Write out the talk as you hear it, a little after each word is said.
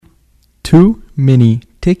too many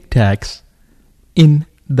Tic Tacs in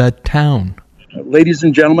the town. Ladies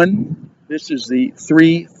and gentlemen, this is the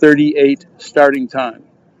 3:38 starting time.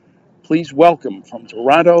 Please welcome from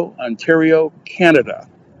Toronto, Ontario, Canada,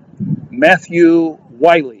 Matthew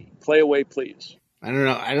Wiley. Play away, please. I don't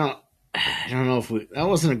know if that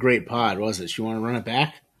wasn't a great pod, was it? You want to run it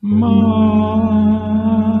back?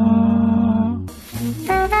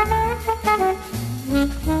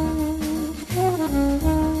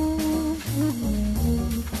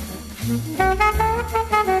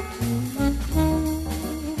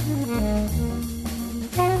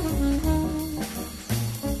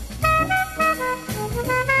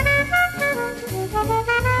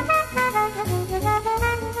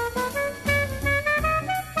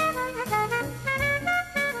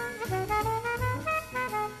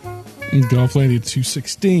 Golflandia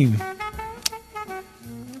 216.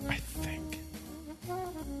 I think.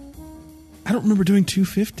 I don't remember doing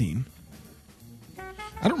 215. I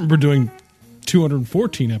don't remember doing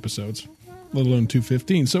 214 episodes, let alone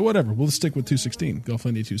 215. So whatever. We'll stick with 216.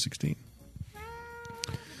 Golflandia 216.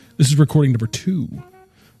 This is recording number two.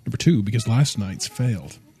 Number two, because last night's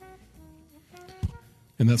failed.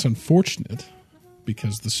 And that's unfortunate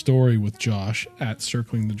because the story with Josh at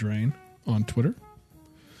Circling the Drain on Twitter,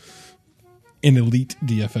 an elite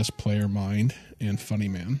DFS player mind and funny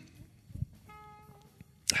man,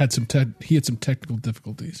 had some technical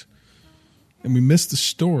difficulties, and we missed the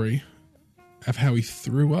story of how he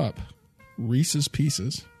threw up Reese's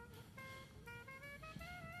Pieces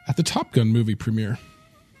at the Top Gun movie premiere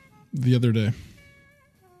the other day.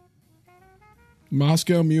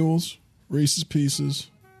 Moscow Mules, Reese's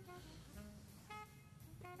Pieces,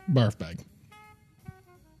 barf bag.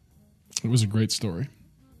 It was a great story.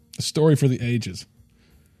 A story for the ages.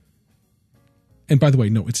 And by the way,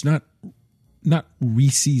 no, it's not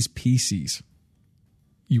Reese's Pieces,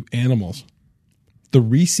 you animals. The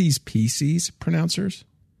Reese's Pieces pronouncers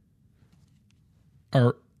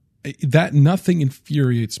are that. Nothing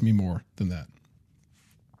infuriates me more than that.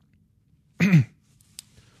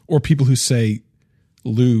 Or people who say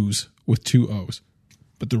lose with two O's.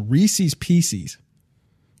 But the Reese's Pieces,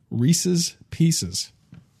 Reese's Pieces.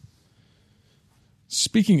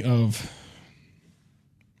 Speaking of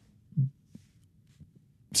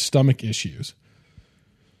stomach issues,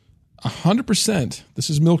 100%, this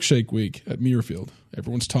is milkshake week at Muirfield.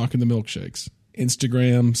 Everyone's talking the milkshakes.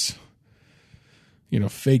 Instagrams,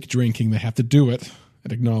 fake drinking. They have to do it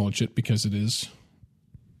and acknowledge it because it is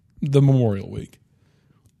the Memorial Week.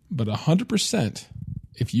 But 100%,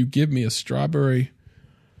 if you give me a strawberry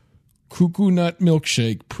cuckoo nut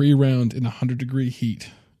milkshake pre-round in 100-degree heat,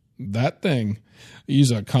 that thing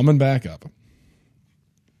is coming back up.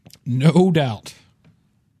 No doubt.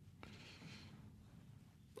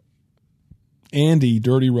 Andy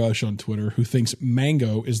Dirty Rush on Twitter, who thinks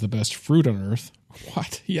mango is the best fruit on earth.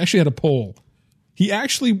 What? He actually had a poll. He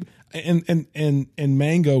actually and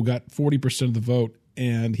mango got 40% of the vote,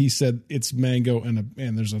 and he said it's mango and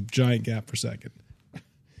there's a giant gap for second.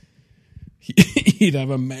 He'd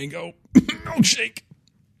have a mango milkshake.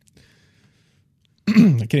 I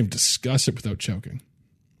can't even discuss it without choking.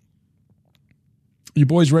 You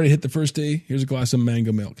boys ready to hit the first tee? Here's a glass of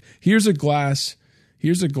mango milk. Here's a glass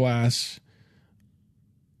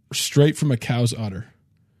straight from a cow's udder.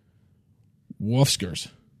 Wolfskers.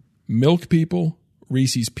 Milk people,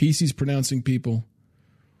 Reese's Pieces pronouncing people.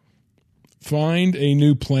 Find a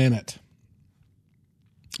new planet.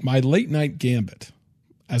 My late night gambit,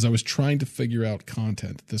 as I was trying to figure out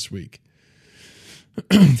content this week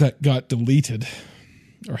that got deleted,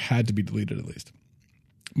 or had to be deleted at least.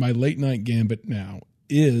 My late night gambit now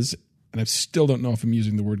is, and I still don't know if I'm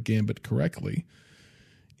using the word gambit correctly,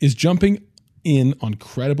 is jumping in on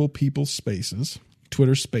credible people's spaces,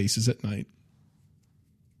 Twitter spaces at night.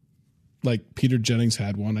 Like Peter Jennings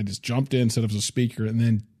had one. I just jumped in, said I was a speaker, and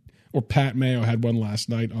then, or Pat Mayo had one last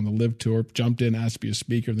night on the Live Tour, jumped in, asked to be a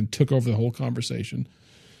speaker, then took over the whole conversation.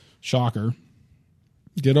 Shocker.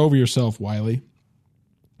 Get over yourself, Wiley.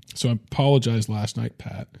 So I apologized last night,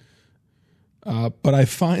 Pat. But I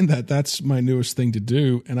find that that's my newest thing to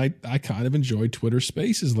do, and I kind of enjoy Twitter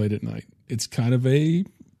Spaces late at night. It's kind of a,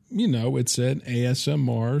 it's an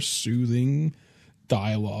ASMR soothing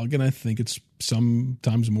dialogue, and I think it's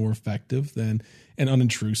sometimes more effective and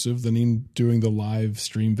unintrusive than in doing the live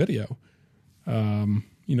stream video.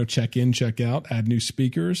 Check in, check out, add new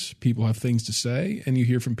speakers. People have things to say, and you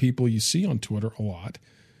hear from people you see on Twitter a lot.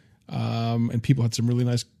 And people had some really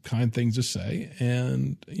nice, kind things to say.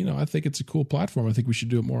 And, I think it's a cool platform. I think we should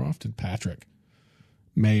do it more often. Patrick,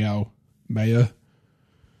 Maya.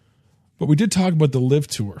 But we did talk about the Live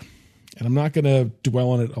Tour, and I'm not going to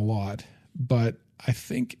dwell on it a lot. but I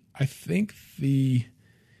think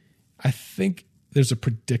there's a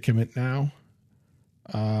predicament now.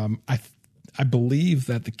 I believe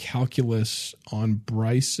that the calculus on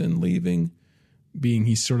Bryson leaving, being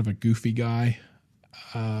he's sort of a goofy guy,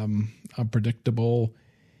 unpredictable,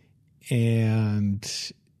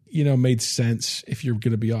 and made sense. If you're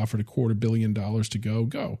going to be offered $250 million to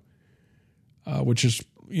go, which is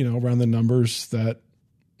around the numbers that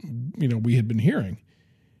we had been hearing.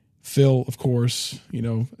 Phil, of course,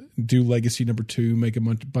 do legacy number 2, make a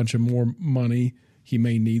bunch of more money. He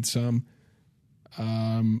may need some.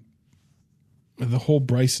 The whole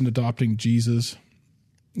Bryson adopting Jesus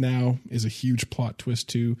now is a huge plot twist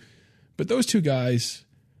too. But those two guys,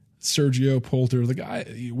 Sergio Poulter, the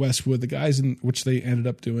guy Westwood, the guys in which they ended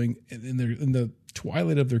up doing in the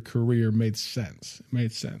twilight of their career made sense. It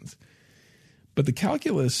made sense. But the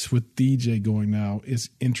calculus with DJ going now is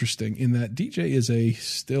interesting in that DJ is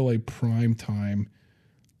still a primetime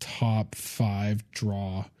top 5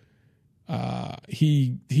 draw.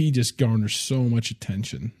 He just garners so much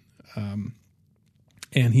attention.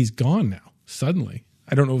 And he's gone now, suddenly.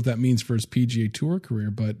 I don't know what that means for his PGA Tour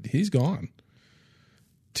career, but he's gone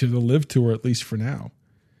to the Live Tour, at least for now.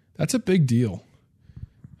 That's a big deal.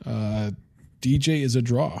 DJ is a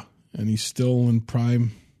draw, and he's still in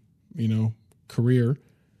prime, career.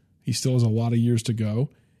 He still has a lot of years to go.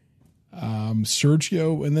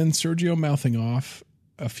 Sergio mouthing off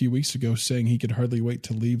a few weeks ago saying he could hardly wait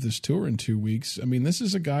to leave this tour in 2 weeks. I mean, this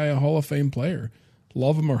is a guy, a Hall of Fame player.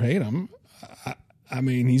 Love him or hate him. I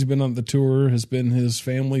mean, he's been on the tour, has been his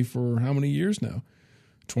family for how many years now?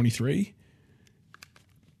 23?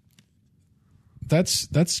 That's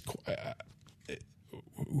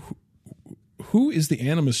who is the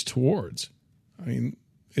animus towards? I mean,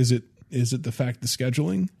 is it the fact, the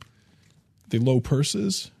scheduling, the low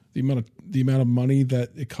purses, the amount of money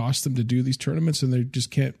that it costs them to do these tournaments, and they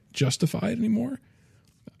just can't justify it anymore?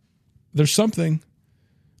 There's something.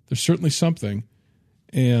 There's certainly something,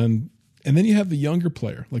 and then you have the younger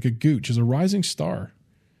player like a Gooch, is a rising star,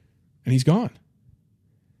 and he's gone.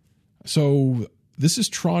 So this is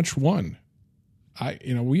tranche 1.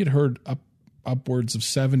 We had heard upwards of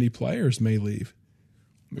 70 players may leave.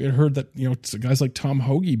 We had heard that, guys like Tom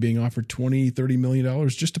Hoagie being offered $20-30 million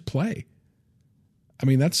just to play. I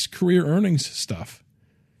mean, that's career earnings stuff.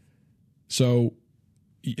 So,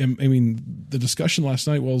 I mean, the discussion last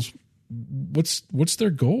night was, what's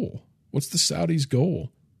their goal? What's the Saudis'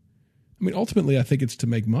 goal? I mean, ultimately, I think it's to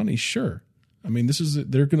make money, sure. I mean,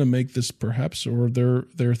 they're going to make this perhaps, or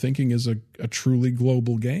their thinking is a truly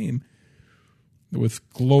global game with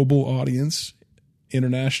global audience,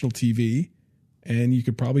 international TV, and you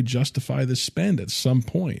could probably justify this spend at some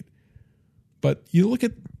point. But you look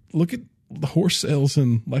at the horse sales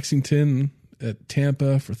in Lexington, at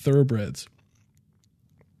Tampa for thoroughbreds.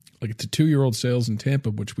 Like it's a 2-year-old sales in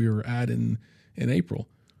Tampa, which we were at in April.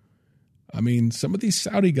 I mean, some of these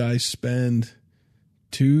Saudi guys spend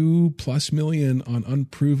 $2+ million on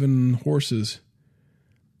unproven horses,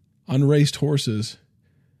 unraced horses.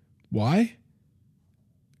 Why?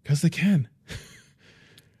 Because they can.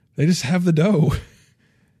 They just have the dough.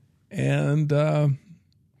 And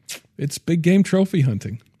it's big game trophy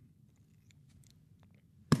hunting.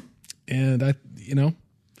 And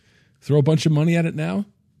throw a bunch of money at it now,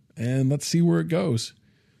 and let's see where it goes.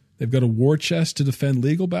 They've got a war chest to defend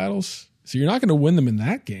legal battles, so you're not going to win them in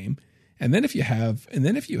that game. And then if you have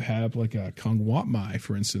like a Kongwatmai,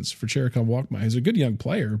 for instance, for Cherry Kongwatmai, who's a good young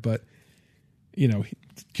player, but he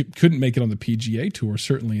couldn't make it on the PGA Tour,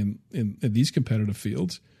 certainly in these competitive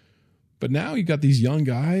fields. But now you got these young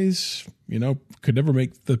guys, could never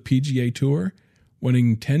make the PGA Tour,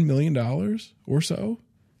 winning $10 million or so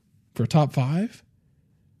for a top 5.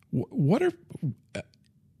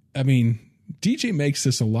 DJ makes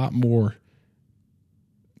this a lot more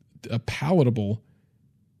palatable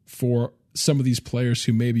for some of these players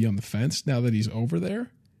who may be on the fence now that he's over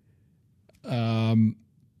there.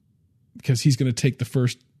 Because he's going to take the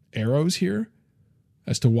first arrows here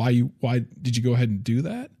as to why did you go ahead and do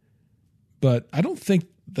that? But I don't think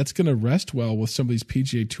that's going to rest well with some of these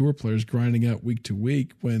PGA Tour players grinding out week to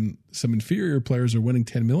week when some inferior players are winning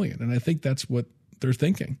 $10 million. And I think that's what they're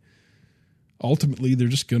thinking. Ultimately, they're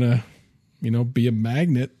just going to, be a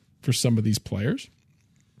magnet for some of these players.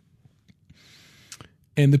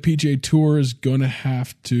 And the PGA Tour is going to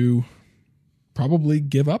have to probably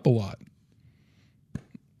give up a lot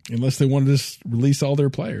unless they want to just release all their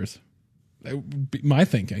players. That would be my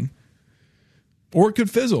thinking. Or it could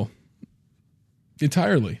fizzle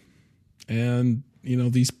entirely. And,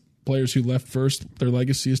 these players who left first, their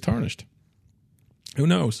legacy is tarnished. Who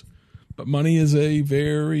knows? But money is a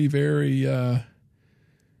very, very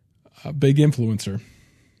big influencer.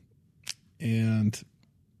 And,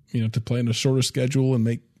 to play in a shorter schedule and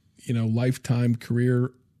make, lifetime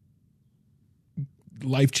career,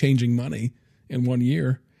 life-changing money in 1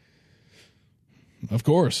 year, of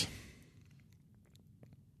course.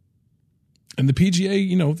 And the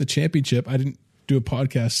PGA, the championship, I didn't do a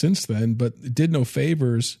podcast since then, but it did no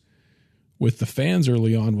favors with the fans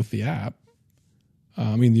early on with the app.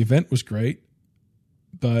 The event was great,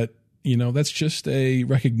 but, that's just a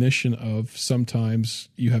recognition of sometimes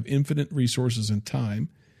you have infinite resources and time.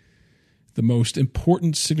 The most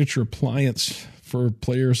important signature appliance for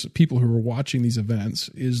players, people who are watching these events,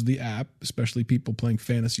 is the app, especially people playing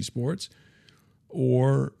fantasy sports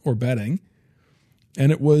or betting.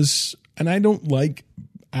 And I don't like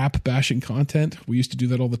app bashing content. We used to do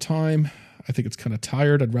that all the time. I think it's kind of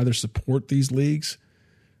tired. I'd rather support these leagues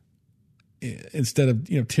instead of,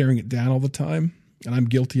 tearing it down all the time. And I'm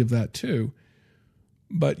guilty of that too.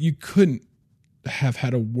 But you couldn't have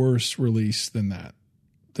had a worse release than that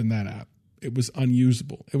app. It was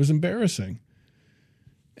unusable. It was embarrassing.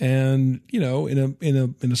 And,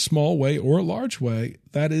 in a small way or a large way,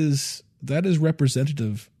 that is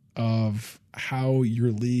representative of how your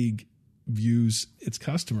league views its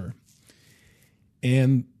customer.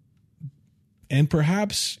 And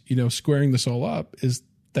perhaps, squaring this all up is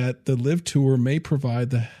that the Live Tour may provide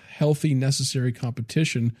the healthy, necessary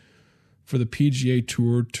competition for the PGA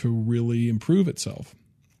Tour to really improve itself.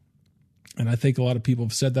 And I think a lot of people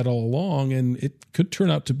have said that all along, and it could turn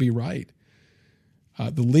out to be right.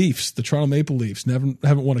 The Leafs, the Toronto Maple Leafs,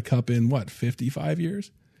 haven't won a cup in, 55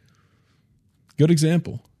 years? Good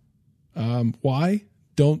example. Why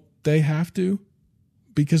don't they have to?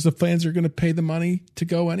 Because the fans are going to pay the money to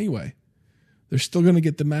go anyway. They're still going to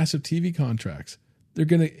get the massive TV contracts. They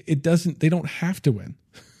don't have to win.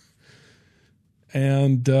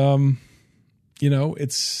 And,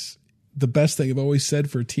 it's the best thing I've always said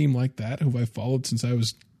for a team like that, who I've followed since I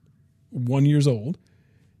was 1 year old,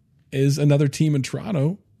 is another team in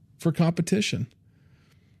Toronto for competition.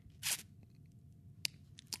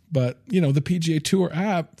 But, the PGA Tour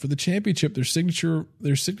app for the championship, their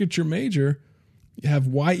signature major, you have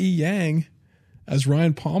Y.E. Yang as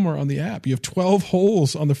Ryan Palmer on the app. You have 12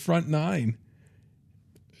 holes on the front nine.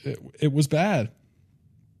 It was bad.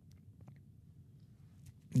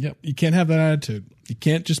 Yep, you can't have that attitude. You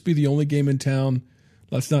can't just be the only game in town.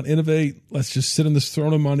 Let's not innovate. Let's just sit in this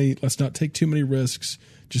throne of money. Let's not take too many risks.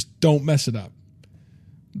 Just don't mess it up.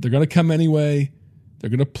 They're going to come anyway. They're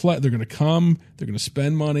going to play. They're going to come. They're going to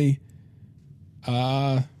spend money.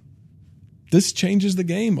 This changes the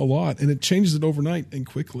game a lot, and it changes it overnight and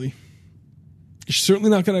quickly. You're certainly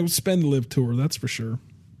not going to spend the Live Tour. That's for sure.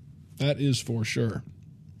 That is for sure.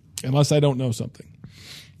 Unless I don't know something.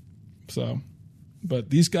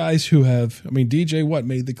 But these guys who have, DJ Watt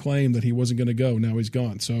made the claim that he wasn't going to go. Now he's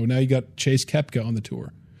gone. So now you got Chase Koepka on the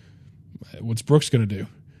tour. What's Brooks going to do?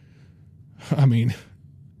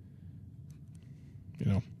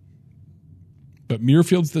 But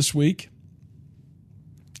Muirfield's this week.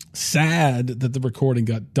 Sad that the recording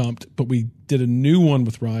got dumped, but we did a new one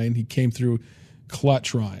with Ryan. He came through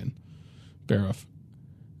clutch, Ryan Bariff.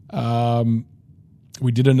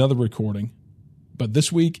 We did another recording. But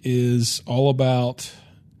this week is all about,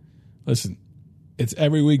 listen, it's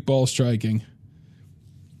every week ball striking,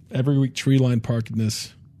 every week tree line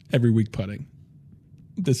parkedness, every week putting.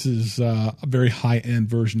 This is a very high-end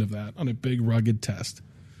version of that on a big rugged test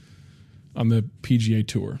on the PGA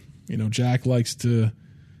Tour. Jack likes to,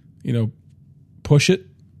 push it,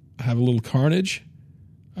 have a little carnage,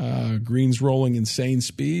 greens rolling insane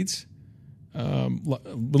speeds,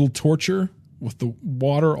 little torture with the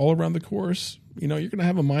water all around the course. You're going to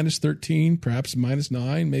have a minus 13, perhaps minus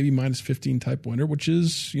 9, maybe minus 15 type winner, which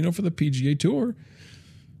is, for the PGA Tour,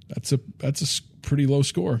 that's a pretty low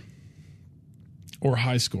score or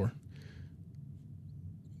high score.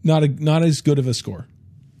 Not as good of a score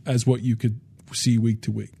as what you could see week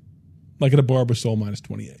to week, like at a Barbasol minus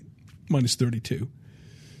 28, minus 32.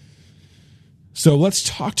 So let's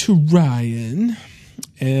talk to Ryan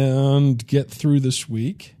and get through this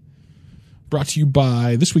week. This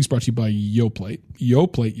week's brought to you by Yoplait.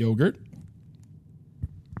 Yoplait yogurt.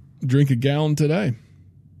 Drink a gallon today.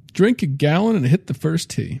 Drink a gallon and hit the first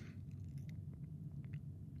tee.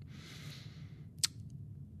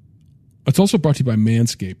 It's also brought to you by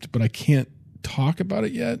Manscaped, but I can't talk about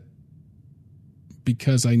it yet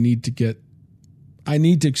because I need to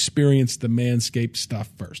experience the Manscaped stuff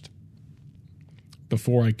first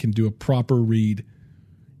before I can do a proper read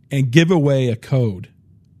and give away a code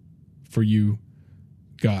for you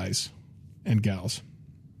guys and gals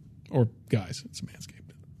or guys, it's Manscaped.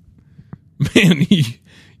 Man,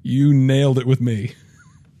 you nailed it with me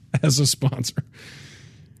as a sponsor.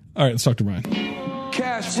 All right, let's talk to Ryan.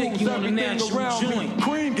 Cash rules everything around me.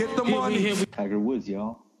 Cream, get the money. Tiger Woods,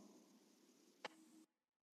 y'all.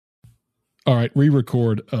 All right,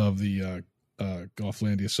 re-record of the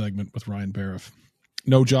Golflandia segment with Ryan Bariff.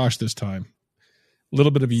 No Josh this time. A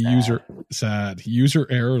little bit of a user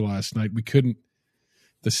error last night. We couldn't.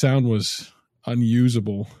 The sound was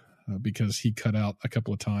unusable because he cut out a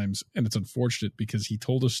couple of times, and it's unfortunate because he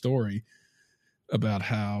told a story about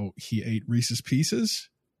how he ate Reese's Pieces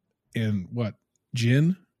and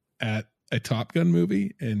gin at a Top Gun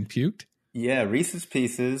movie and puked. Yeah, Reese's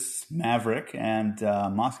Pieces, Maverick, and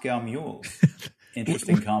Moscow Mules.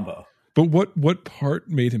 Interesting combo. But what part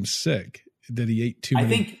made him sick? That he ate too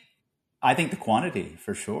many? I think the quantity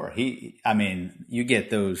for sure. You get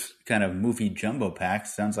those kind of movie jumbo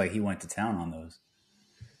packs. Sounds like he went to town on those.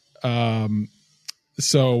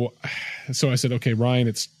 So I said, okay, Ryan,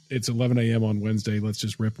 it's 11 a.m. on Wednesday. Let's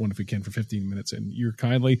just rip one if we can for 15 minutes. And you're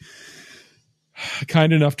kind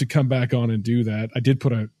enough to come back on and do that. I did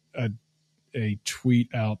put a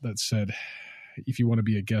tweet out that said, if you want to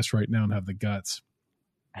be a guest right now and have the guts,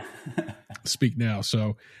 speak now.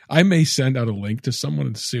 So I may send out a link to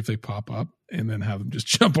someone to see if they pop up and then have them just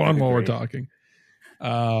jump on while we're talking.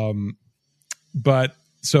 But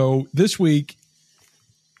so this week,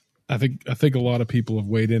 I think a lot of people have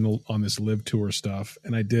weighed in on this live tour stuff,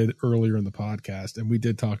 and I did earlier in the podcast, and we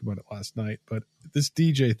did talk about it last night. But this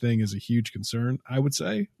DJ thing is a huge concern, I would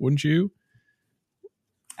say, wouldn't you?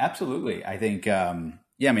 Absolutely. I think,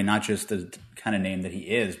 not just the kind of name that he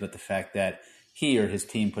is, but the fact that he or his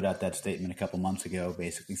team put out that statement a couple months ago,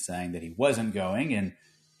 basically saying that he wasn't going, and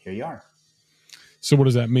here you are. So what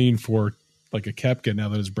does that mean for like a Koepka now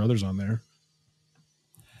that his brother's on there?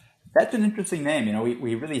 That's an interesting name.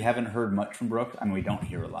 We really haven't heard much from Brooks. I mean, we don't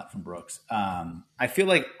hear a lot from Brooks. I feel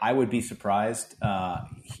like I would be surprised.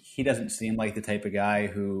 He doesn't seem like the type of guy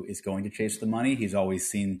who is going to chase the money. He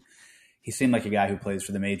seemed like a guy who plays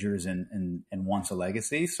for the majors and wants a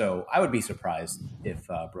legacy. So I would be surprised if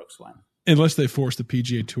Brooks went. Unless they force the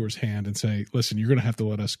PGA Tour's hand and say, listen, you're going to have to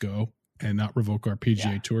let us go and not revoke our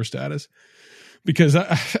PGA Tour status. Because,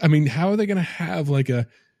 I mean, how are they going to have like a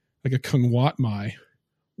Kung Watmai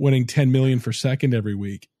winning $10 million for second every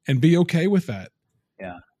week and be okay with that?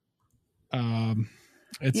 Yeah. I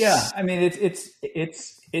mean,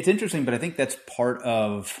 it's interesting, but I think that's part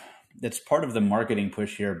of the marketing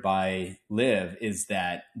push here by Liv is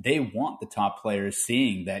that they want the top players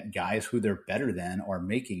seeing that guys who they're better than are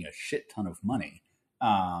making a shit ton of money.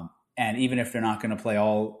 And even if they're not going to play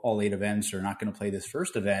all 8 events or not going to play this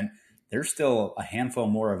first event, there's still a handful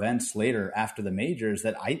more events later after the majors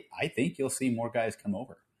that I think you'll see more guys come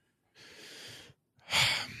over.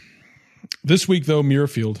 This week, though,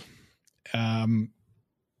 Muirfield,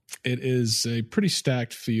 it is a pretty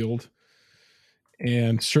stacked field.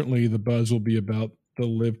 And certainly the buzz will be about the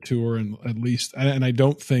Live Tour, and at least, and I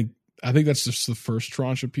think that's just the first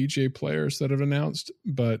tranche of PGA players that have announced.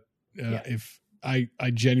 But if I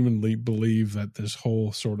genuinely believe that this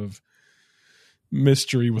whole sort of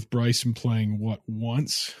mystery with Bryson playing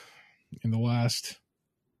once in the last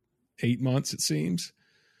 8 months, it seems,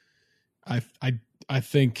 I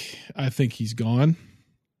think he's gone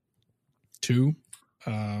too.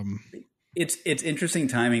 It's interesting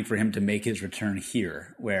timing for him to make his return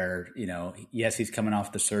here where, yes, he's coming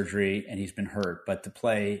off the surgery and he's been hurt, but to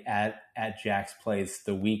play at Jack's Place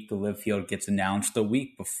the week the Live Field gets announced, the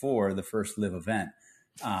week before the first Live event.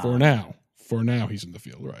 For now, he's in the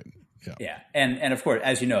field, right? Yeah. Yeah. And of course,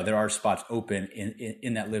 as you know, there are spots open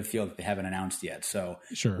in that Live Field that they haven't announced yet. So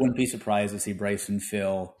sure. Wouldn't be surprised to see Bryson,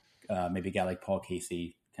 Phil, maybe a guy like Paul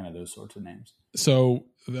Casey, kind of those sorts of names. So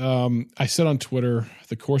I said on Twitter,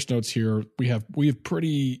 the course notes here, we have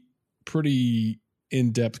pretty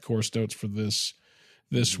in-depth course notes for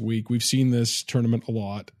this week. We've seen this tournament a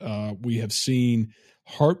lot. We have seen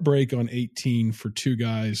heartbreak on 18 for 2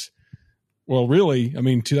 guys. Well, really, I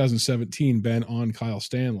mean, 2017, Ben on Kyle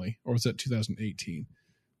Stanley, or was that 2018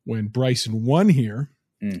 when Bryson won here?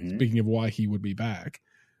 Mm-hmm. Speaking of why he would be back,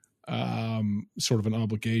 sort of an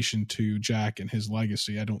obligation to Jack and his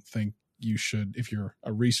legacy. I don't think you should, if you're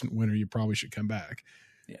a recent winner, you probably should come back.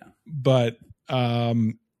 Yeah. But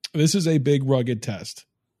this is a big rugged test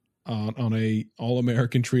on a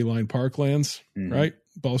All-American tree line parklands, mm-hmm. right?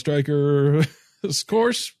 Ball striker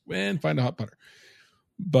course and find a hot putter.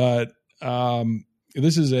 But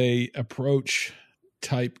this is a approach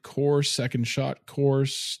type course, second shot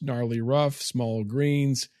course, gnarly rough, small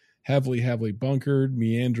greens, heavily bunkered,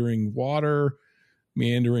 meandering water,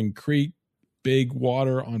 meandering creek, big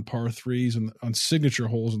water on par threes and on signature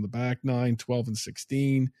holes in the back nine, 12 and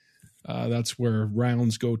 16. That's where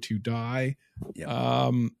rounds go to die.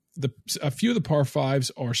 Yeah. A few of the par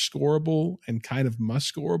fives are scoreable and kind of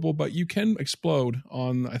must scoreable, but you can explode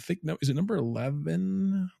on, I think, is it number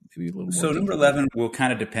 11? Maybe a little more. So number 11 will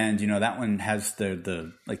kind of depend. That one has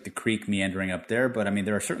the creek meandering up there, but I mean,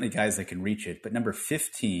 there are certainly guys that can reach it. But number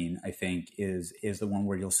 15, I think, is the one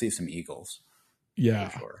where you'll see some eagles. Yeah.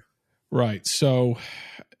 For sure. Right. So,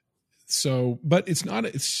 but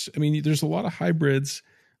I mean, there's a lot of hybrids.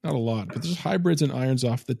 Not a lot, but there's hybrids and irons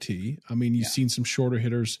off the tee. I mean, you've seen some shorter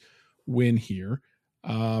hitters win here.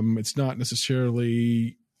 It's not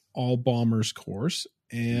necessarily all bombers course,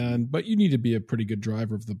 but you need to be a pretty good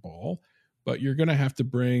driver of the ball. But you're going to have to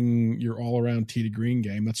bring your all-around tee to green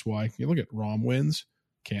game. That's why you look at Rahm wins,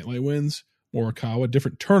 Cantlay wins, Morikawa,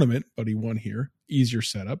 different tournament, but he won here. Easier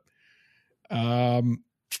setup. And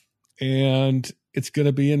it's going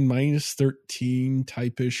to be in minus 13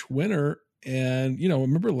 type-ish winter. And,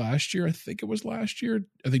 remember last year, I think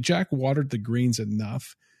Jack watered the greens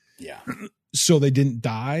enough. Yeah. So they didn't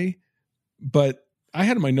die. But I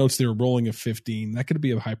had in my notes they were rolling a 15. That could be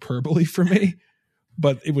a hyperbole for me,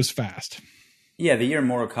 but it was fast. Yeah, the year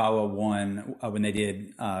Morikawa won when they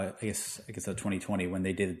did, I guess 2020, when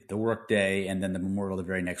they did the work day and then the Memorial the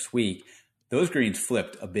very next week, those greens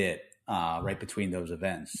flipped a bit right between those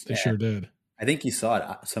events. They sure did. I think you saw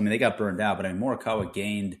it. So, I mean, they got burned out, but Morikawa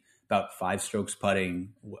gained about 5 strokes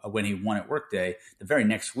putting when he won at Workday. The very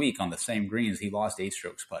next week on the same greens, he lost 8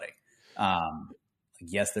 strokes putting.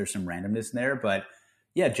 Yes, there's some randomness there, but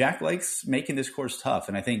yeah, Jack likes making this course tough.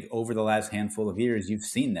 And I think over the last handful of years, you've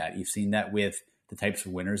seen that. You've seen that with the types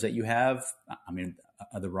of winners that you have. I mean,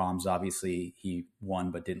 the Rahms, obviously, he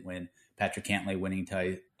won but didn't win. Patrick Cantlay winning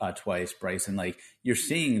twice, Bryson. You're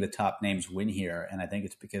seeing the top names win here, and I think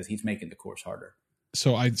it's because he's making the course harder.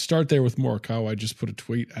 So I'd start there with Morikawa. I just put a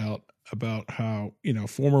tweet out about how,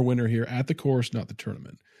 former winner here at the course, not the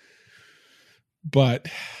tournament. But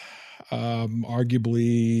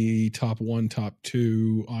arguably top 1, top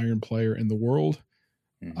 2 iron player in the world.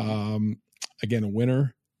 Mm-hmm. Again, a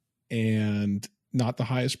winner and not the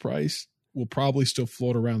highest price. Will probably still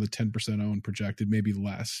float around the 10% owned projected, maybe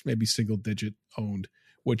less, maybe single digit owned,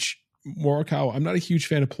 which Morikawa, I'm not a huge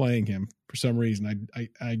fan of playing him for some reason. I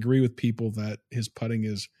agree with people that his putting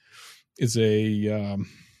is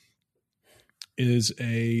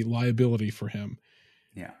a liability for him.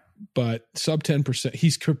 Yeah. But sub 10%,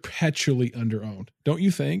 he's perpetually underowned. Don't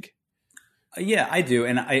you think? Yeah, I do.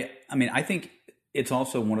 And I mean, I think it's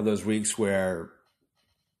also one of those weeks where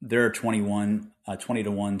there are 20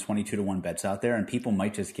 to 1, 22 to 1 bets out there, and people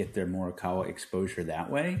might just get their Morikawa exposure that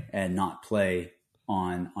way and not play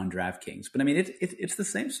on DraftKings. But I mean, it's the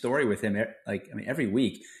same story with him. Every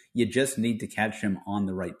week you just need to catch him on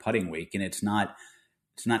the right putting week, and it's not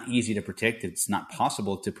easy to predict. It's not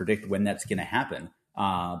possible to predict when that's going to happen.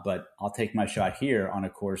 But I'll take my shot here on a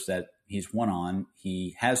course that he's won on.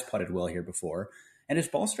 He has putted well here before, and his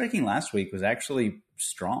ball striking last week was actually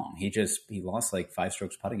strong. He lost 5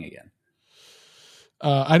 strokes putting again.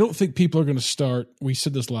 I don't think people are going to start. We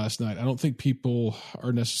said this last night. I don't think people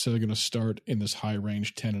are necessarily going to start in this high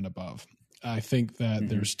range 10 and above. I think that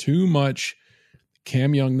there's too much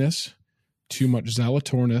Cam Youngness, too much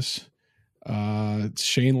Zalatornus,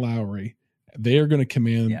 Shane Lowry. They are going to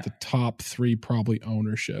command the top 3 probably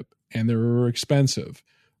ownership, and they're expensive.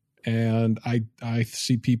 And I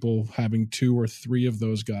see people having 2 or 3 of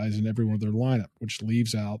those guys in every one of their lineup, which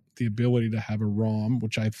leaves out the ability to have a Rahm,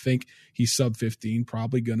 which I think he's sub 15,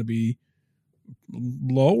 probably going to be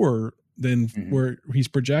lower than where he's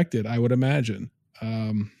projected, I would imagine.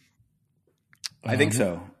 I think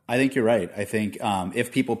so. I think you're right. I think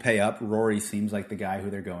if people pay up, Rory seems like the guy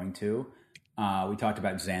who they're going to. We talked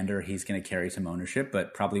about Xander. He's going to carry some ownership,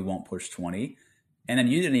 but probably won't push 20. And then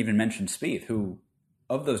you didn't even mention Spieth, who –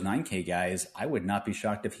 of those 9K guys, I would not be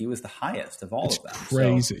shocked if he was the highest of all of them.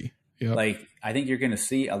 Crazy. So, I think you're going to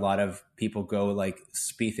see a lot of people go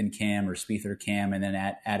Spieth and Cam or Spieth or Cam, and then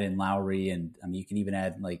add in Lowry, and I mean you can even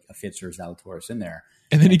add a Fitz or Zalatoris in there.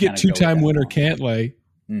 And then you get 2-time winner Cantlay,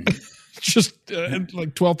 just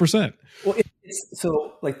 12%. Well, so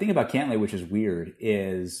thing about Cantlay, which is weird,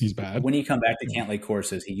 is he's bad. When you come back to Cantlay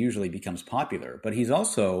courses, he usually becomes popular, but he's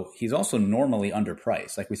also normally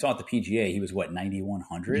underpriced. Like we saw at the PGA, he was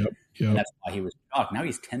 9,100, and that's why he was shocked. Now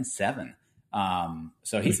he's 10.7,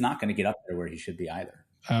 so he's not going to get up there where he should be either.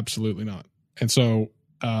 Absolutely not. And so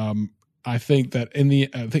I think that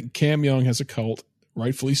I think Cam Young has a cult,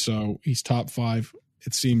 rightfully so. He's top 5.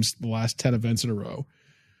 It seems the last 10 events in a row.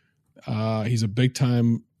 He's a big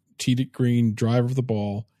time tee to green driver of the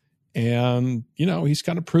ball, And, he's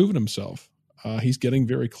kind of proven himself. He's getting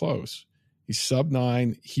very close. He's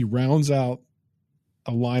sub-9. He rounds out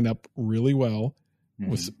a lineup really well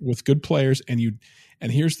with good players. And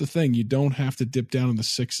here's the thing, you don't have to dip down in the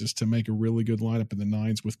 6s to make a really good lineup in the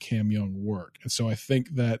 9s with Cam Young work. And so I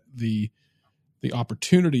think that the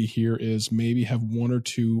opportunity here is maybe have one or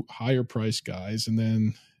two higher price guys. And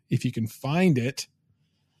then if you can find it,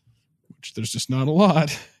 which there's just not a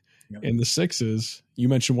lot in the 6s, you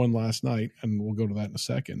mentioned one last night, and we'll go to that in a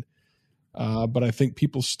second. But I think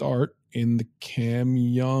people start in the Cam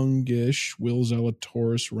Youngish, Will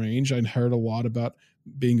Zalatoris range. I heard a lot about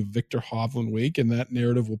being a Victor Hovland week, and that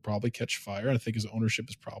narrative will probably catch fire. I think his ownership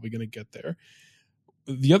is probably going to get there.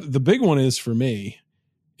 The big one is for me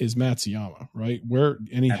is Matsuyama, right? Where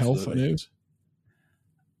any health news?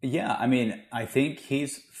 Yeah, I mean, I think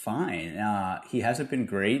he's fine. He hasn't been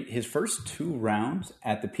great. His first 2 rounds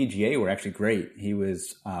at the PGA were actually great. He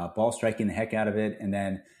was ball striking the heck out of it, and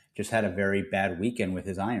then just had a very bad weekend with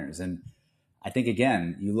his irons. And I think,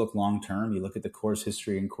 again, you look long-term, you look at the course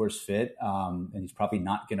history and course fit, and he's probably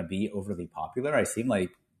not going to be overly popular. It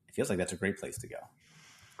feels like that's a great place to go.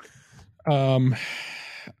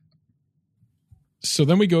 So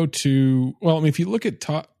then we go to, if you look at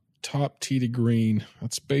top tee to green,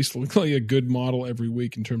 that's basically a good model every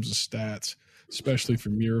week in terms of stats, especially for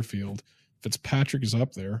Muirfield. Fitzpatrick is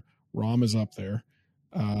up there. Rahm is up there.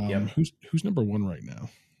 Who's number 1 right now?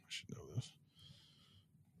 I should know this.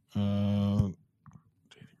 I'm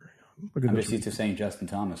just used to saying Justin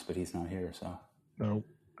Thomas, but he's not here. So no,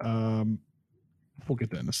 we'll get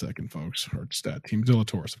that in a second, folks. Our stat team,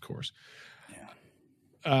 Zalatoris, of course.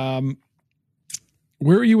 Yeah.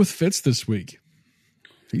 Where are you with Fitz this week?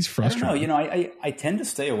 He's frustrating. I don't know. I tend to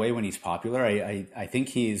stay away when he's popular. I think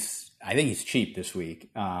he's cheap this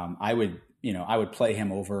week. I would play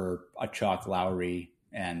him over a chalk Lowry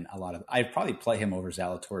and I'd probably play him over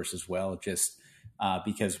Zalatoris as well, just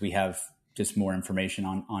because we have just more information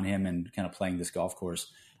on him and kind of playing this golf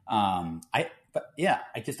course. I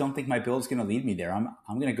just don't think my build is going to lead me there. I'm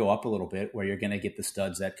going to go up a little bit where you're going to get the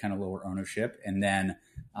studs at kind of lower ownership. And then,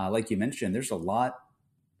 like you mentioned, there's a lot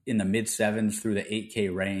in the mid 7s through the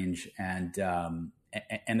 8K range. And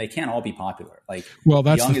they can't all be popular. Like,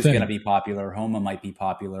 that's Young is going to be popular. Homa might be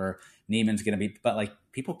popular. Neiman's going to be, but like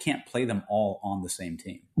people can't play them all on the same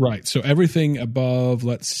team. Right. So everything above,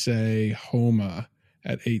 let's say Homa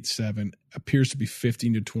at 8-7 appears to be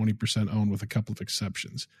 15 to 20% owned with a couple of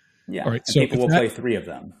exceptions. Yeah. All right. So people will play 3 of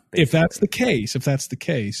them. Basically. If that's the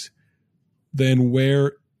case, then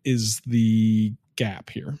where is the gap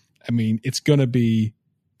here? I mean, it's going to be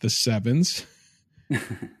the 7s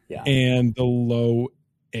and the low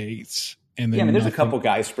 8s. And then there's a couple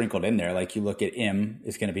guys sprinkled in there. Like you look at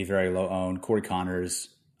is going to be very low owned. Corey Connors,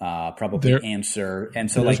 probably Answer. And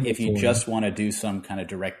so like if you just want to do some kind of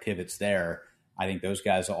direct pivots there, I think those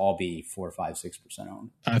guys will all be 4, 5, 6% owned.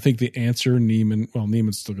 I think the Answer, Neiman,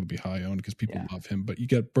 Neiman's still going to be high owned because people love him, but you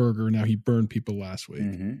got Berger. Now he burned people last week.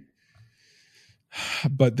 Mm-hmm.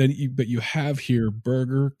 But you have here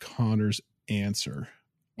Berger, Connors, Answer,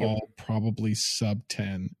 all probably sub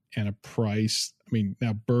 10 and a price. I mean,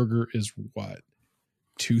 now Berger is what?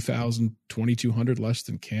 2,000, 2,200 less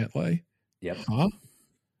than Cantlay? Yep. Huh?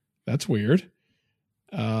 That's weird.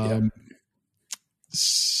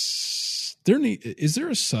 Is there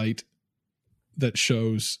a site that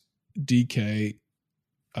shows DK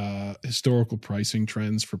historical pricing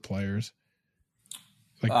trends for players?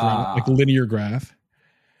 Like linear graph?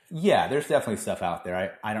 Yeah, there's definitely stuff out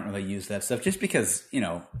there. I don't really use that stuff just because,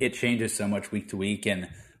 it changes so much week to week. And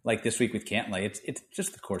like this week with Cantlay, it's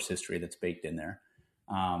just the course history that's baked in there.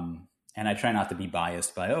 And I try not to be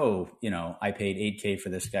biased by, I paid $8K for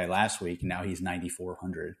this guy last week and now he's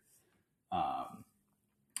 9,400.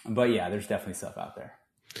 But yeah, there's definitely stuff out there.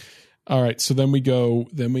 All right. So then we go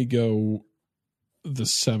the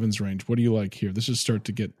 7s range. What do you like here? This starts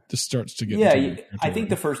to get. Yeah, I think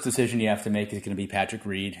the first decision you have to make is going to be Patrick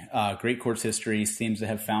Reed. Great course history, seems to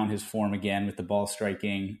have found his form again with the ball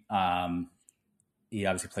striking. He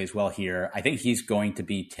obviously plays well here. I think he's going to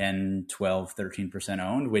be 10, 12, 13%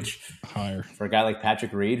 owned, which higher for a guy like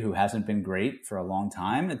Patrick Reed, who hasn't been great for a long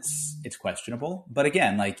time, it's questionable. But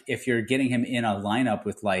again, like if you're getting him in a lineup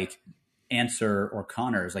with like Answer or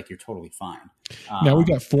Connors, like you're totally fine. Now we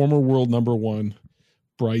got former world number 1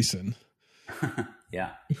 Bryson,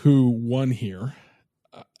 who won here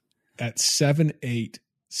at 7-8,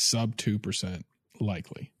 sub 2%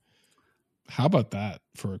 likely. How about that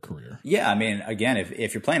for a career? Yeah, I mean, again,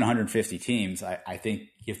 if you're playing 150 teams, I think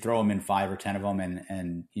you throw them in 5 or 10 of them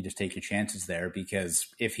and you just take your chances there, because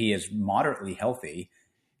if he is moderately healthy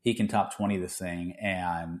he can top 20 this thing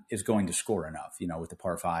and is going to score enough, with the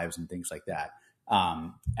par fives and things like that.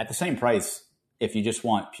 At the same price, if you just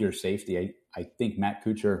want pure safety, I think Matt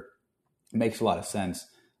Kuchar makes a lot of sense.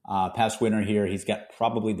 Past winner here, he's got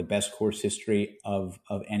probably the best course history of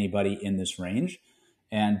anybody in this range,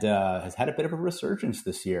 and has had a bit of a resurgence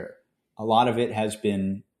this year. A lot of it has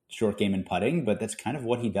been short game and putting, but that's kind of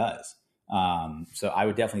what he does. So I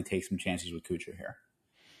would definitely take some chances with Kuchar here.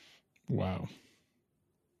 Wow.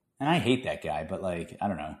 And I hate that guy, but I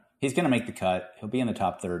don't know. He's going to make the cut. He'll be in the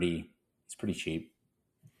top 30. It's pretty cheap.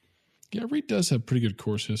 Yeah, Reed does have pretty good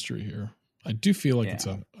course history here. I do feel like it's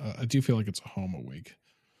a home a week.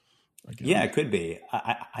 Again. Yeah, it could be.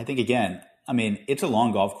 I think again, it's a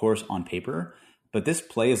long golf course on paper, but this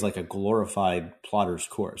play is like a glorified plotter's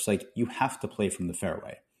course. You have to play from the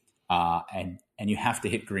fairway, and you have to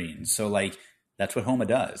hit greens. So that's what Homa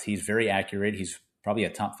does. He's very accurate. He's probably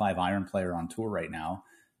a top 5 iron player on tour right now.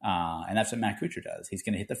 And that's what Matt Kuchar does. He's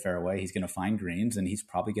going to hit the fairway. He's going to find greens, and he's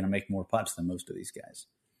probably going to make more putts than most of these guys.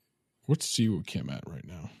 What's Siwoo Kim at right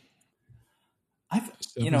now?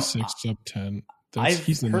 6 sub 10. I've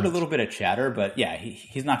heard a little bit of chatter, but yeah,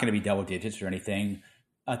 he's not going to be double digits or anything.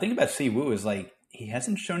 The thing about Siwoo is he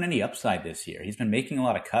hasn't shown any upside this year. He's been making a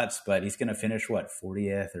lot of cuts, but he's going to finish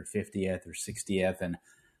 40th or 50th or 60th. And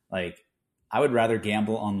I would rather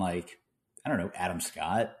gamble on I don't know, Adam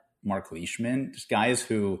Scott, Mark Leishman, just guys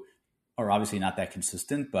who are obviously not that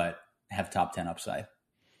consistent, but have top 10 upside.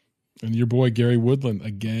 And your boy Gary Woodland,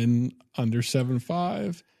 again, under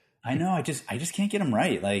 7.5. I know. I just can't get him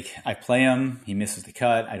right. I play him, he misses the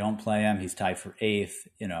cut. I don't play him, he's tied for 8th.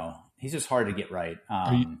 He's just hard to get right.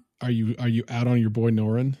 Are you out on your boy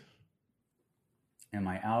Noren? Am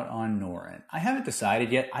I out on Noren? I haven't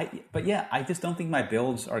decided yet. I just don't think my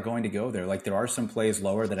builds are going to go there. There are some plays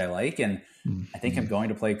lower that I like, and I think I'm going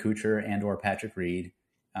to play Kuchar and or Patrick Reed.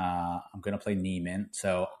 I'm going to play Neiman.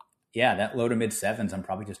 So yeah, that low to mid 7s, I'm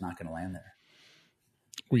probably just not going to land there.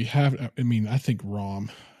 I think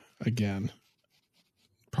Rahm, again,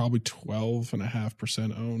 probably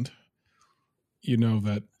 12.5% owned.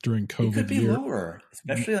 That during COVID it could be lower,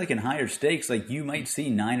 especially in higher stakes. You might see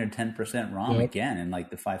 9 or 10% Rahm again in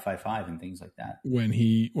the 555 and things like that. When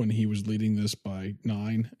he was leading this by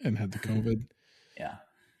 9 and had the COVID. Yeah.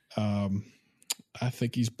 I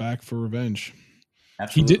think he's back for revenge.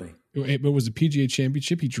 Absolutely. It was a PGA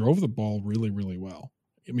Championship. He drove the ball really, really well.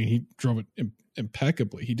 He drove it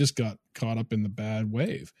impeccably. He just got caught up in the bad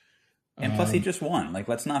wave. And plus, he just won.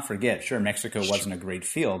 Let's not forget. Sure, Mexico wasn't a great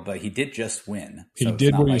field, but he did just win. So he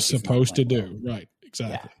did what he was supposed to do. Well. Right,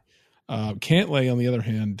 exactly. Yeah. Cantlay, on the other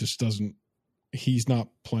hand, just doesn't. He's not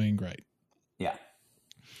playing great. Yeah.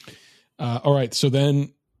 All right. So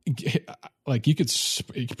then, you could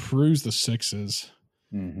peruse the 6s.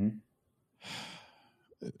 Mm-hmm.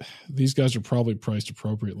 These guys are probably priced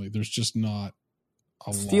appropriately. There's just not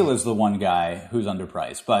a Steele lot. is the one guy who's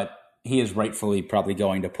underpriced, but he is rightfully probably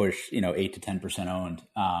going to push, 8 to 10% owned.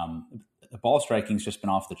 The ball striking's just been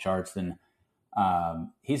off the charts, and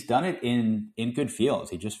he's done it in good fields.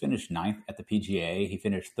 He just finished 9th at the PGA. He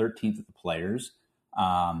finished 13th at the Players.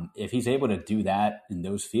 If he's able to do that in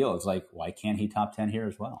those fields, why can't he top 10 here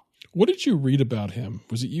as well? What did you read about him?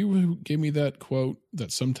 Was it you who gave me that quote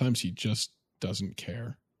that sometimes he just doesn't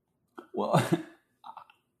care? Well,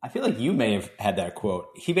 I feel like you may have had that quote.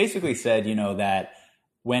 He basically said, that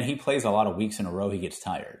when he plays a lot of weeks in a row, he gets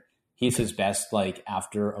tired. He's his best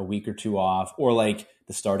after a week or two off, or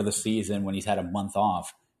the start of the season when he's had a month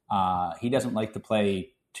off. He doesn't like to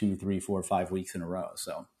play 2, 3, 4, 5 weeks in a row.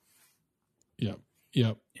 So, Yep.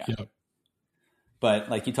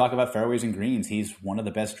 But you talk about fairways and greens, he's one of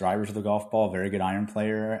the best drivers of the golf ball, very good iron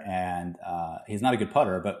player, and he's not a good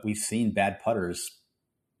putter, but we've seen bad putters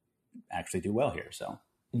actually do well here. So,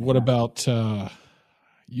 what about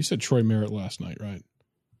you said Troy Merritt last night, right?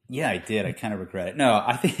 Yeah, I did. I kind of regret it. No,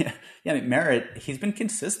 I think Merritt, he's been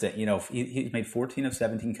consistent. He's made 14 of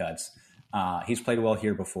 17 cuts. He's played well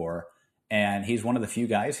here before, and he's one of the few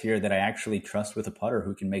guys here that I actually trust with a putter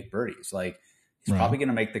who can make birdies. He's probably going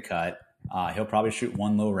to make the cut. He'll probably shoot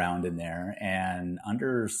one low round in there, and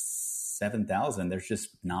under 7,000, there's just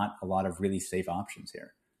not a lot of really safe options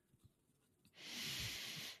here.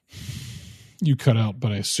 You cut out,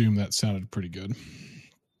 but I assume that sounded pretty good.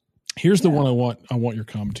 Here's the one I want your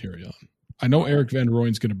commentary on. I know Eric Van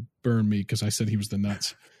Rooyen's going to burn me because I said he was the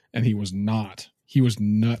nuts, and he was not. He was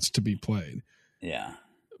nuts to be played. Yeah.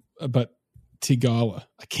 But Tigala,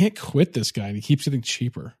 I can't quit this guy, and he keeps getting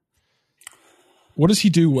cheaper. What does he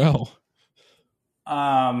do well?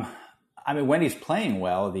 When he's playing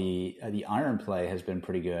well, the iron play has been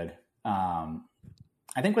pretty good.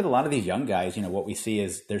 I think with a lot of these young guys, what we see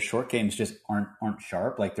is their short games just aren't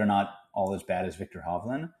sharp. Like they're not all as bad as Victor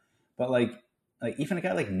Hovland, but like even a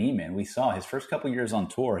guy like Neiman, we saw his first couple years on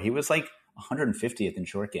tour, he was like 150th in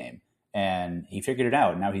short game, and he figured it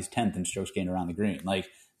out. Now he's 10th in strokes gained around the green. Like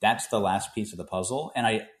that's the last piece of the puzzle, and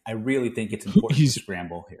I really think it's important to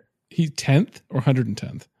scramble here. He's 10th or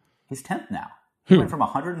 110th? He's 10th now. Who? He went from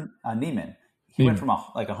 100 Neiman. He went from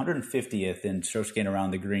 150th in strokes gained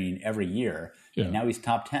around the green every year. Yeah. And now he's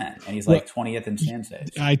top 10, and he's like 20th in sand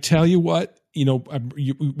saves. I tell you what,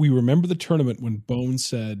 we remember the tournament when Bones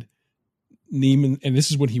said Neiman, and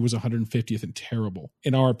this is when he was 150th and terrible,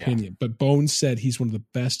 in our opinion. Yeah. But Bones said he's one of the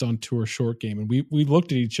best on tour short game, and we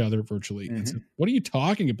looked at each other virtually and said, "What are you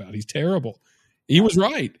talking about? He's terrible." He was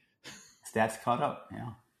right. Stats caught up.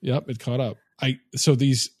 Yeah. Yep, it caught up. I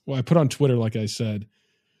put on Twitter, like I said,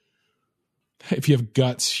 if you have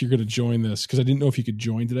guts, you're going to join this, because I didn't know if you could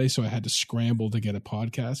join today, so I had to scramble to get a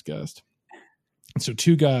podcast guest. And so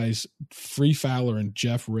two guys, Free Fowler and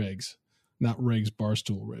Jeff Riggs, not Riggs,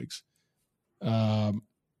 Barstool Riggs,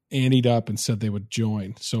 anteed up and said they would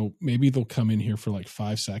join. So maybe they'll come in here for like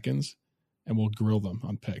 5 seconds and we'll grill them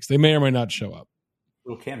on picks. They may or may not show up.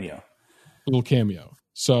 Little cameo.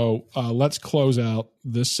 So let's close out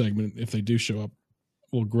this segment. If they do show up,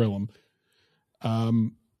 we'll grill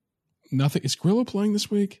them. Nothing. Is Grillo playing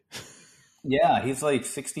this week? Yeah, he's like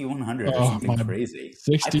 6,100 or something crazy.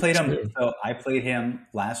 62. I played him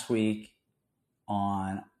last week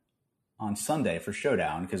on Sunday for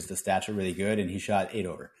Showdown because the stats are really good, and he shot 8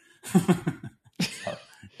 over. So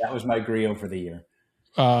that was my Grillo for the year.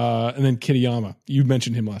 And then Kitayama. You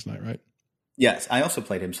mentioned him last night, right? Yes, I also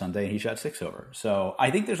played him Sunday, and he shot 6 over. So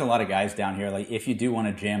I think there's a lot of guys down here. Like if you do want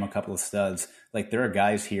to jam a couple of studs, like there are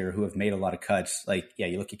guys here who have made a lot of cuts. Like, yeah,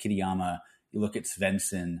 you look at Kitayama, you look at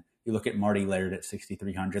Svensson, you look at Marty Laird at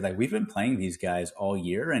 6,300. Like we've been playing these guys all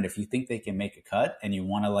year. And if you think they can make a cut and you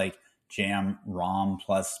want to like jam Rahm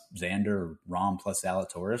plus Xander or Rahm plus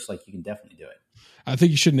Zalatoris, like you can definitely do it. I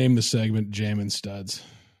think you should name the segment Jammin' Studs.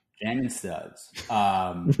 Jammin' Studs.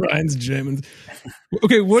 Ryan's jamming.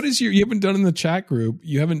 Okay, what is you haven't done in the chat group?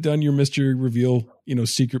 You haven't done your mystery reveal,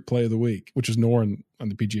 secret play of the week, which is Noren on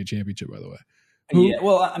the PGA Championship, by the way. Yeah,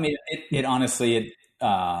 well, I mean, it honestly,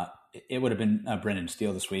 it would have been Brendan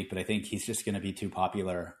Steele this week, but I think he's just going to be too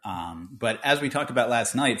popular. But as we talked about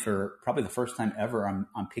last night, for probably the first time ever,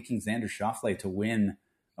 I'm picking Xander Schauffele to win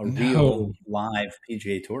a real live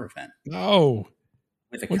PGA Tour event. No.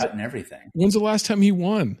 With a cut and everything. When's the last time he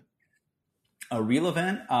won? A real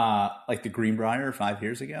event, like the Greenbrier 5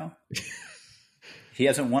 years ago. He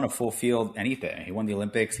hasn't won a full field anything. He won the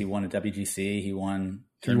Olympics. He won a WGC. He won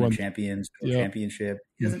Tournament Champions, Championship.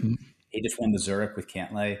 He just won the Zurich with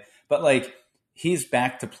Cantlay. But like he's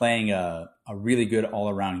back to playing a really good all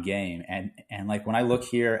around game. And like when I look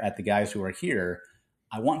here at the guys who are here,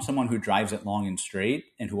 I want someone who drives it long and straight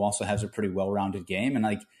and who also has a pretty well rounded game. And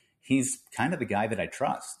like he's kind of the guy that I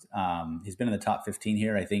trust. He's been in the top 15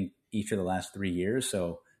 here, I think, each of the last 3 years.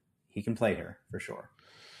 So he can play here for sure.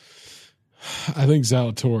 I think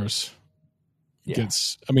Zalatoris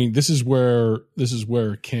gets, I mean, this is where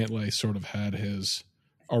Cantlay sort of had his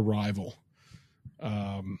arrival.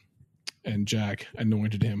 And Jack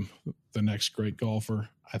anointed him the next great golfer.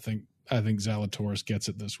 I think Zalatoris gets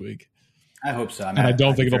it this week. I hope so. And I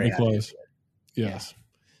don't think it'll be close. Yes.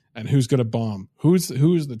 Yeah. And who's going to bomb? Who is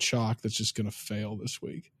the chalk that's just going to fail this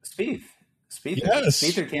week? Spieth. Yes.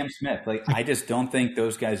 Spieth or Cam Smith. Like I just don't think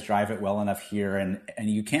those guys drive it well enough here, and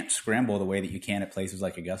you can't scramble the way that you can at places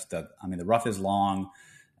like Augusta. I mean, the rough is long.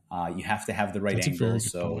 You have to have the right angle.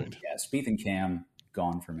 So point. Yeah, Spieth and Cam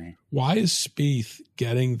gone for me. Why is Spieth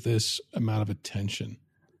getting this amount of attention?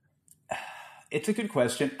 It's a good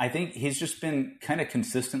question. I think he's just been kind of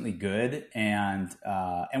consistently good, and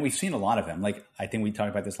we've seen a lot of him. Like I think we talked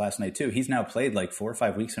about this last night too. He's now played like 4 or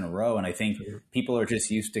 5 weeks in a row, and I think people are just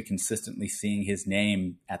used to consistently seeing his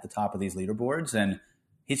name at the top of these leaderboards. And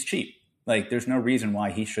he's cheap. Like there's no reason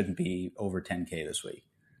why he shouldn't be over 10K this week.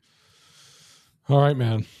 All right,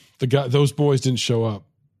 man. Those boys didn't show up.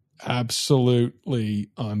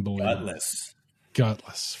 Absolutely unbelievable.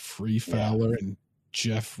 Gutless. Free Fowler and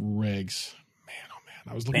Jeff Riggs.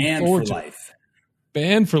 I was looking forward to it.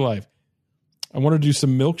 Banned for life. I want to do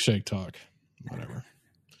some milkshake talk. Whatever.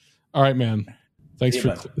 All right, man. Thanks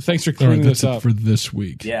for clearing this up for this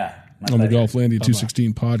week. Yeah. On the Golflandia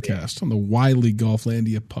 216 podcast on the Wiley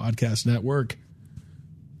Golflandia Podcast Network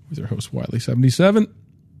with your host Wiley77.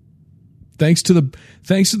 Thanks to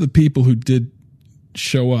the people who did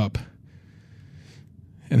show up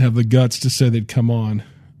and have the guts to say they'd come on.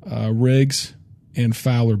 Riggs and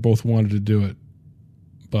Fowler both wanted to do it.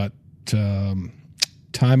 But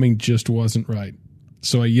timing just wasn't right.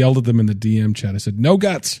 So I yelled at them in the DM chat. I said, no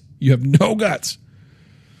guts. You have no guts.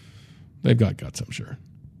 They've got guts, I'm sure.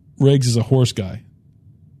 Riggs is a horse guy.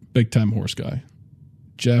 Big time horse guy.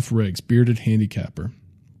 Jeff Riggs, bearded handicapper.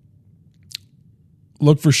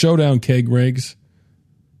 Look for Showdown Keg Riggs.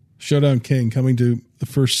 Showdown King coming to the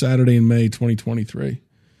first Saturday in May 2023.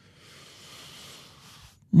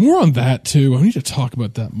 More on that too. I need to talk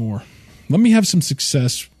about that more. Let me have some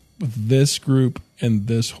success with this group and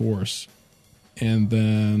this horse. And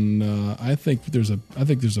then I think there's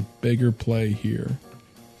a bigger play here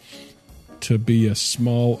to be a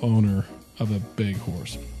small owner of a big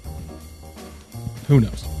horse. Who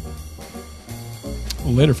knows?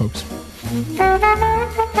 Well, later, folks.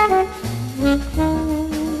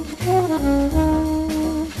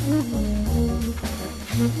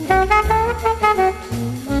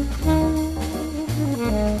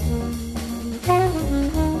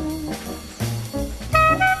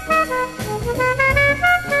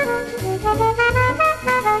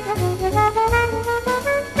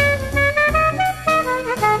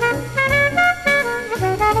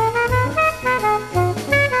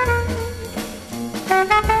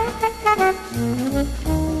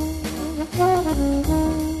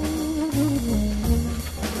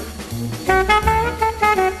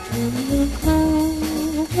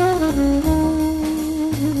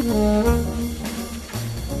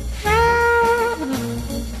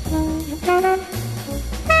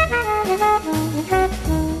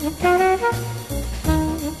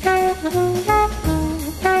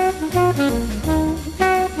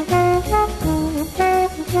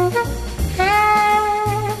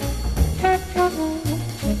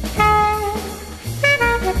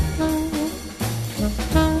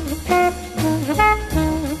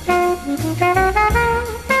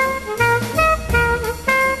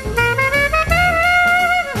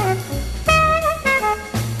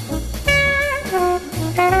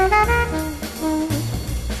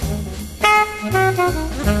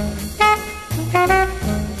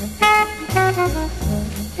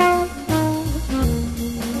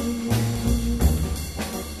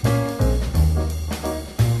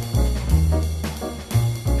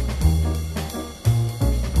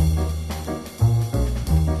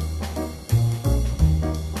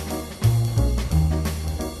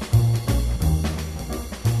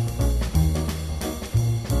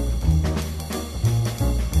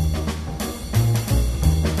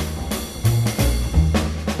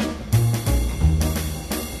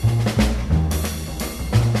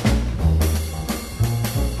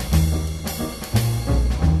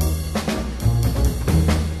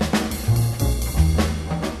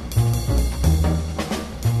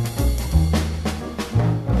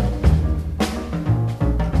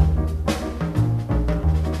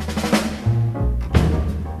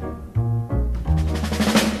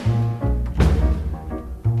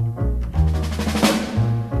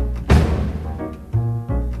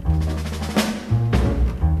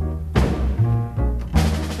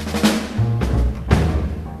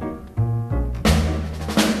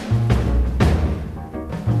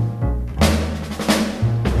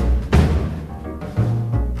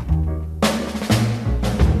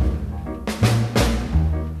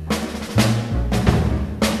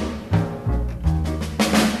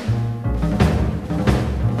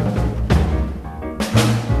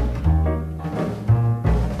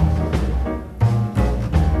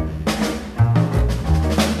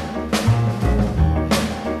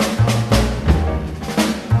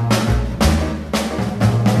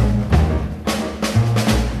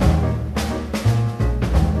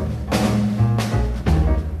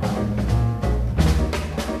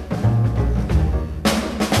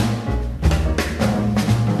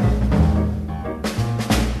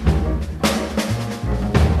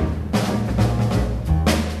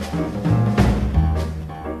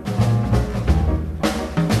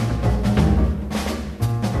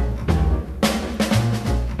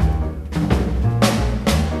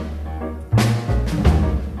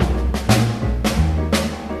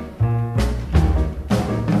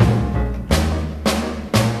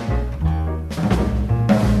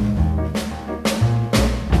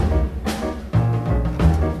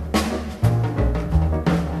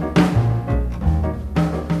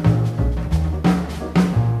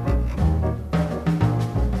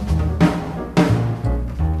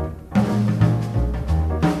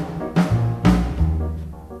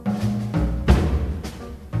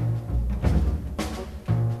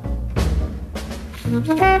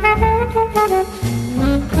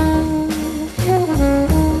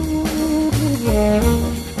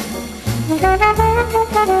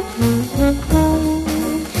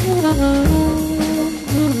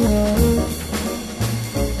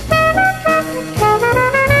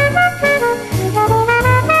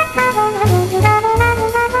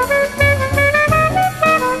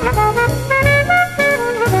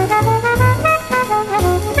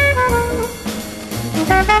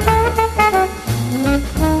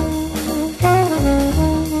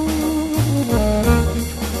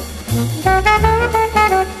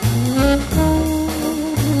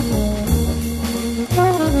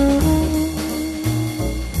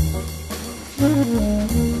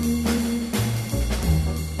 Bye.